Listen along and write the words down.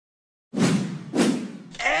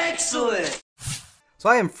Excellent! So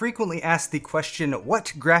I am frequently asked the question,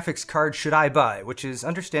 what graphics card should I buy? Which is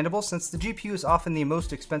understandable since the GPU is often the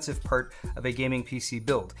most expensive part of a gaming PC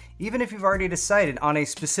build. Even if you've already decided on a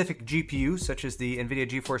specific GPU, such as the NVIDIA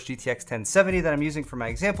GeForce GTX 1070 that I'm using for my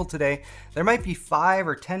example today, there might be 5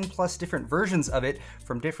 or 10 plus different versions of it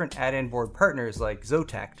from different add-in board partners like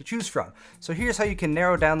Zotac to choose from. So here's how you can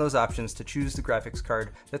narrow down those options to choose the graphics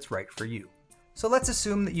card that's right for you. So let's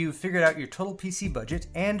assume that you've figured out your total PC budget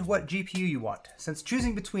and what GPU you want. Since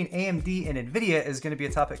choosing between AMD and NVIDIA is going to be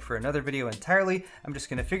a topic for another video entirely, I'm just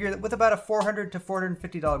going to figure that with about a $400 to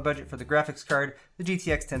 $450 budget for the graphics card, the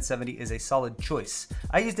GTX 1070 is a solid choice.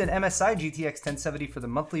 I used an MSI GTX 1070 for the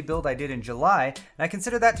monthly build I did in July, and I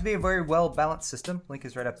consider that to be a very well-balanced system. Link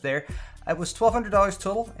is right up there. It was $1,200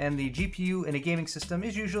 total, and the GPU in a gaming system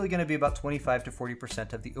is usually going to be about 25 to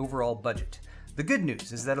 40% of the overall budget. The good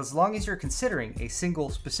news is that as long as you're considering a single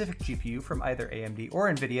specific GPU from either AMD or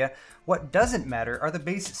NVIDIA, what doesn't matter are the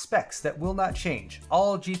base specs that will not change.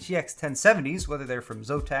 All GTX 1070s, whether they're from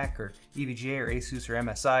Zotac or EVGA or Asus or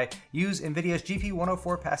MSI, use NVIDIA's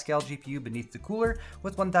GP104 Pascal GPU beneath the cooler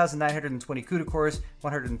with 1,920 CUDA cores,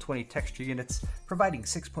 120 texture units, providing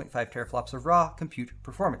 6.5 teraflops of raw compute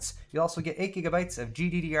performance. You'll also get 8 GB of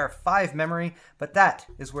GDDR5 memory, but that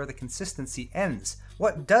is where the consistency ends.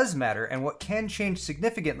 What does matter and what can change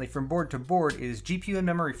significantly from board to board is GPU and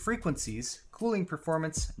memory frequencies, cooling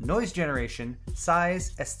performance, noise generation,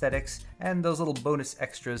 size, aesthetics, and those little bonus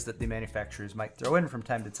extras that the manufacturers might throw in from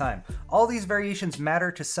time to time. All these variations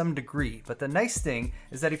matter to some degree, but the nice thing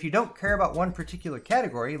is that if you don't care about one particular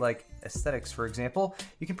category, like aesthetics for example,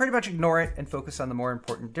 you can pretty much ignore it and focus on the more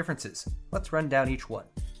important differences. Let's run down each one.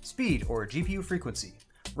 Speed, or GPU frequency.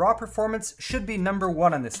 Raw performance should be number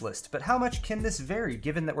 1 on this list, but how much can this vary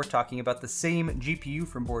given that we're talking about the same GPU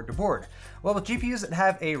from board to board? Well, with GPUs that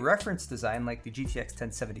have a reference design like the GTX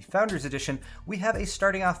 1070 Founders Edition, we have a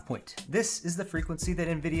starting off point. This is the frequency that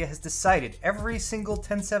NVIDIA has decided every single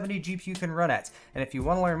 1070 GPU can run at, and if you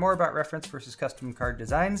want to learn more about reference versus custom card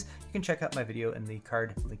designs, you can check out my video in the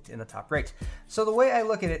card linked in the top right. So the way I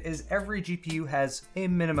look at it is every GPU has a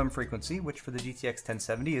minimum frequency, which for the GTX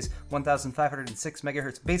 1070 is 1506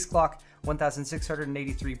 MHz base clock,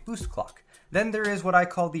 1683 boost clock. Then there is what I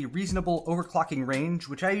call the reasonable overclocking range,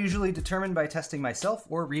 which I usually determine by testing myself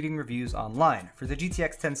or reading reviews online. For the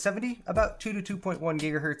GTX 1070, about 2 to 2.1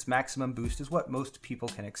 GHz maximum boost is what most people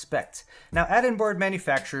can expect. Now, add-in board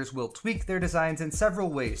manufacturers will tweak their designs in several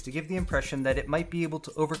ways to give the impression that it might be able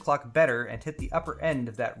to overclock better and hit the upper end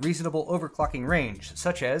of that reasonable overclocking range,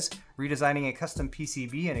 such as redesigning a custom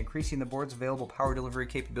PCB and increasing the board's available power delivery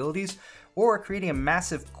capabilities, or creating a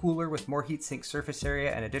massive cooler with more heatsink surface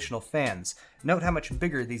area and additional fans. Note how much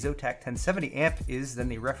bigger the Zotac 1070 amp is than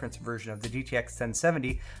the reference version of the GTX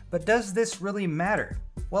 1070, but does this really matter?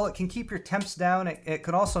 Well, it can keep your temps down, it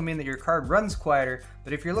can also mean that your card runs quieter,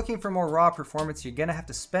 but if you're looking for more raw performance, you're gonna have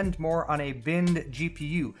to spend more on a binned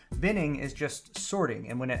GPU. Binning is just sorting,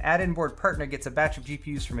 and when an add-in board partner gets a batch of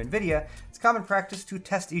GPUs from NVIDIA, it's common practice to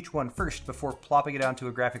test each one first before plopping it onto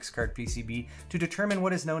a graphics card PCB to determine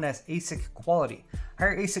what is known as ASIC quality.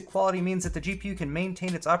 Higher ASIC quality means that the GPU can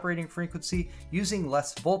maintain its operating frequency using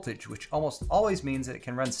less voltage, which almost always means that it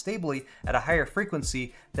can run stably at a higher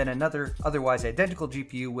frequency than another otherwise identical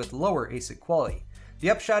GPU with lower ASIC quality. The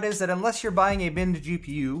upshot is that unless you're buying a binned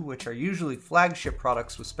GPU, which are usually flagship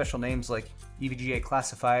products with special names like EVGA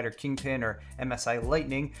Classified or Kingpin or MSI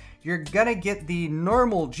Lightning, you're gonna get the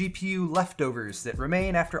normal GPU leftovers that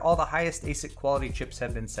remain after all the highest ASIC quality chips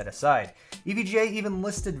have been set aside. EVGA even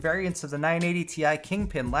listed variants of the 980 Ti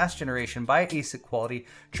Kingpin last generation by ASIC quality,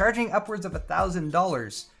 charging upwards of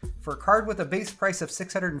 $1,000 for a card with a base price of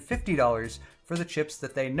 $650 for the chips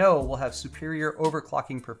that they know will have superior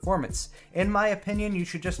overclocking performance. In my opinion, you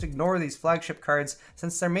should just ignore these flagship cards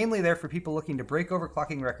since they're mainly there for people looking to break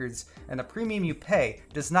overclocking records, and the premium you pay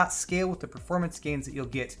does not scale with the performance gains that you'll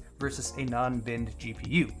get versus a non-binned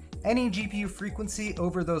GPU. Any GPU frequency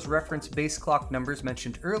over those reference base clock numbers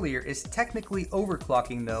mentioned earlier is technically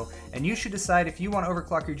overclocking though, and you should decide if you want to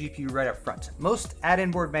overclock your GPU right up front. Most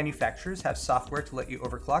add-in board manufacturers have software to let you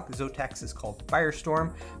overclock. Zotac's is called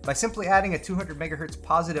Firestorm. By simply adding a 200 MHz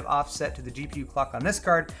positive offset to the GPU clock on this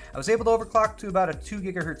card, I was able to overclock to about a 2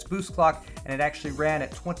 GHz boost clock, and it actually ran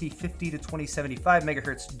at 2050 to 2075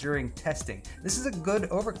 MHz during testing. This is a good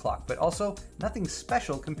overclock, but also nothing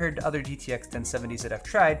special compared to other GTX 1070s that I've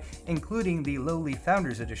tried, including the lowly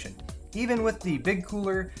Founders Edition. Even with the big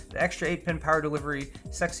cooler, the extra 8-pin power delivery,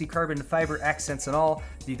 sexy carbon fiber accents and all,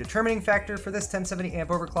 the determining factor for this 1070 amp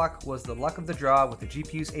overclock was the luck of the draw with the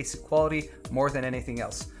GPU's ASIC quality more than anything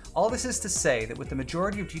else. All this is to say that with the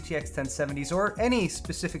majority of GTX 1070s or any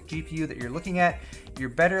specific GPU that you're looking at, you're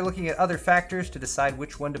better looking at other factors to decide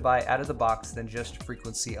which one to buy out of the box than just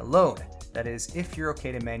frequency alone. That is, if you're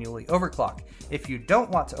okay to manually overclock. If you don't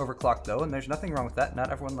want to overclock though, and there's nothing wrong with that, not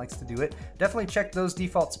everyone likes to do it, definitely check those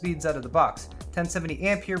default speeds out of the box. 1070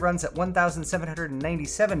 amp here runs at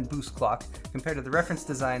 1797 boost clock compared to the reference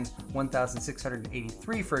design's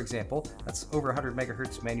 1683, for example. That's over 100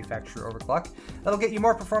 megahertz manufacturer overclock. That'll get you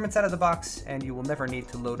more performance out of the box, and you will never need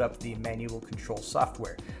to load up the manual control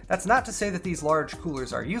software. That's not to say that these large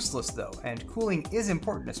coolers are useless though, and cooling is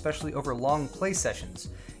important, especially over long play sessions.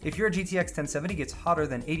 If your GTX 1070 gets hotter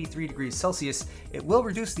than 83 degrees Celsius, it will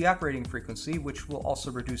reduce the operating frequency, which will also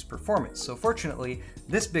reduce performance. So fortunately,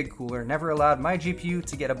 this big cooler never allowed my GPU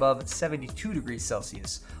to get above 72 degrees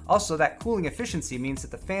Celsius. Also, that cooling efficiency means that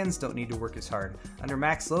the fans don't need to work as hard. Under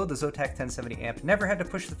max load, the Zotac 1070 amp never had to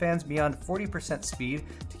push the fans beyond 40% speed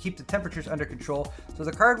to keep the temperatures under control, so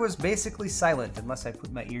the card was basically silent unless I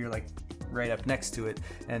put my ear like right up next to it,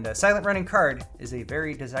 and a silent running card is a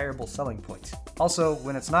very desirable selling point. Also,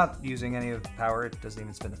 when it's not using any of the power, it doesn't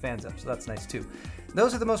even spin the fans up, so that's nice too.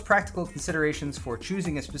 Those are the most practical considerations for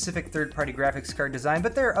choosing a specific third-party graphics card design,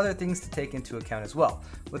 but there are other things to take into account as well.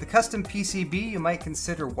 With a custom PCB, you might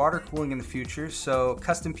consider water cooling in the future, so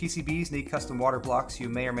custom PCBs need custom water blocks. You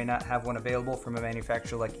may or may not have one available from a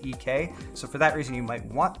manufacturer like EK, so for that reason you might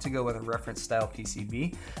want to go with a reference style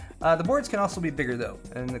PCB. The boards can also be bigger though,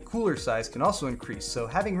 and the cooler size can also increase, so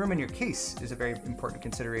having room in your case is a very important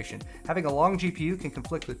consideration. Having a long GPU can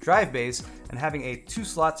conflict with drive bays, and having a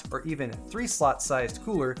 2-slot or even 3-slot sized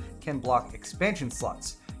cooler can block expansion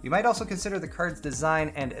slots. You might also consider the card's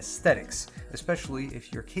design and aesthetics, especially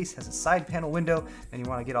if your case has a side panel window and you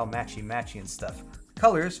want to get all matchy-matchy and stuff.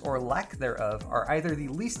 Colors, or lack thereof, are either the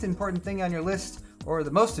least important thing on your list or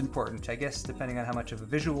the most important, I guess, depending on how much of a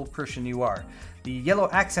visual person you are. The yellow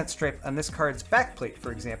accent stripe on this card's backplate,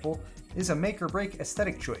 for example, is a make or break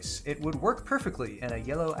aesthetic choice. It would work perfectly in a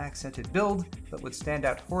yellow accented build, but would stand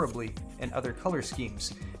out horribly in other color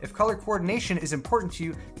schemes. If color coordination is important to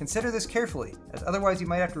you, consider this carefully, as otherwise you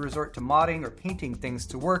might have to resort to modding or painting things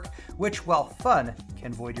to work, which, while fun,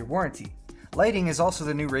 can void your warranty. Lighting is also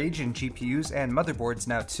the new rage in GPUs and motherboards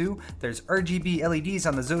now too. There's RGB LEDs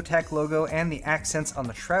on the Zotac logo and the accents on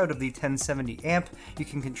the shroud of the 1070 amp. You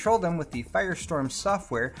can control them with the Firestorm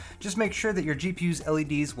software. Just make sure that your GPU's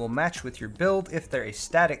LEDs will match with your build if they're a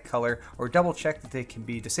static color, or double check that they can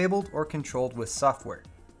be disabled or controlled with software.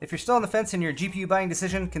 If you're still on the fence in your GPU buying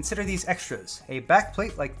decision, consider these extras. A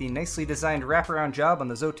backplate like the nicely designed wraparound job on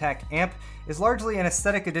the Zotac amp is largely an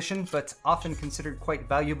aesthetic addition, but often considered quite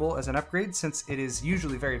valuable as an upgrade since it is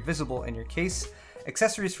usually very visible in your case.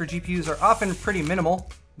 Accessories for GPUs are often pretty minimal,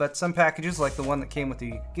 but some packages, like the one that came with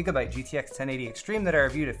the Gigabyte GTX 1080 Extreme that I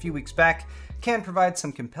reviewed a few weeks back, can provide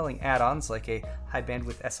some compelling add-ons like a high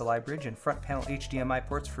bandwidth SLI bridge and front panel HDMI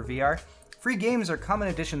ports for VR. Free games are common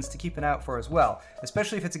additions to keep an eye out for as well,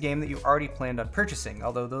 especially if it's a game that you already planned on purchasing,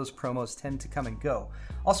 although those promos tend to come and go.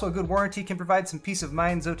 Also, a good warranty can provide some peace of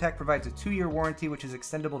mind. Zotac provides a 2-year warranty, which is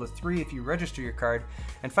extendable to 3 if you register your card.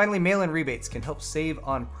 And finally, mail-in rebates can help save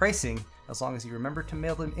on pricing, as long as you remember to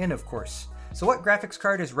mail them in, of course. So what graphics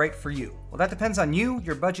card is right for you? Well, that depends on you,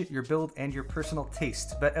 your budget, your build, and your personal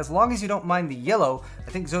taste. But as long as you don't mind the yellow,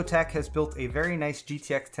 I think Zotac has built a very nice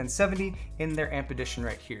GTX 1070 in their amp edition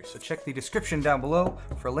right here. So check the description down below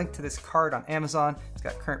for a link to this card on Amazon. It's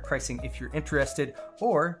got current pricing if you're interested,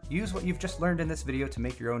 or use what you've just learned in this video to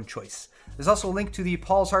make your own choice. There's also a link to the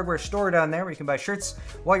Paul's Hardware store down there where you can buy shirts.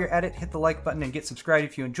 While you're at it, hit the like button and get subscribed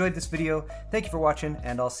if you enjoyed this video. Thank you for watching,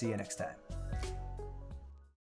 and I'll see you next time.